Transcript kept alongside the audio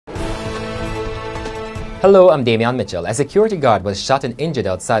Hello, I'm Damian Mitchell. A security guard was shot and injured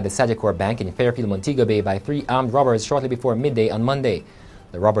outside the Sagicor Bank in Fairfield, Montego Bay by 3 armed robbers shortly before midday on Monday.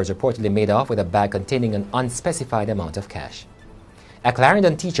 The robbers reportedly made off with a bag containing an unspecified amount of cash. A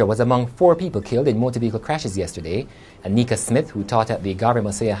Clarendon teacher was among 4 people killed in motor vehicle crashes yesterday. Anika Smith, who taught at the Garvey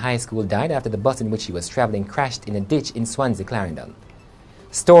Mosiah High School, died after the bus in which she was traveling crashed in a ditch in Swansea, Clarendon.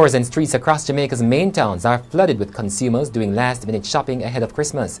 Stores and streets across Jamaica's main towns are flooded with consumers doing last-minute shopping ahead of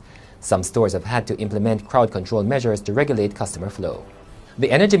Christmas. Some stores have had to implement crowd control measures to regulate customer flow.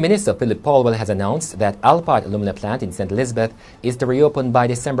 The Energy Minister, Phillip Paulwell, has announced that Alpart alumina plant in St. Elizabeth is to reopen by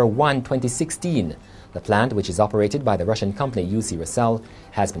December 1, 2016. The plant, which is operated by the Russian company UC Rusal,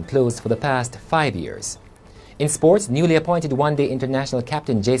 has been closed for the past 5 years. In sports, newly appointed one-day international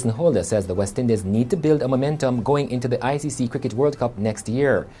captain Jason Holder says the West Indies need to build a momentum going into the ICC Cricket World Cup next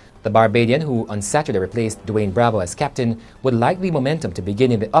year. The Barbadian, who on Saturday replaced Dwayne Bravo as captain, would like the momentum to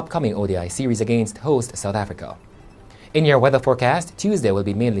begin in the upcoming ODI series against host South Africa. In your weather forecast, Tuesday will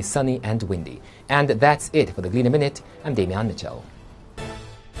be mainly sunny and windy. And that's it for the Gleaner Minute. I'm Damian Mitchell.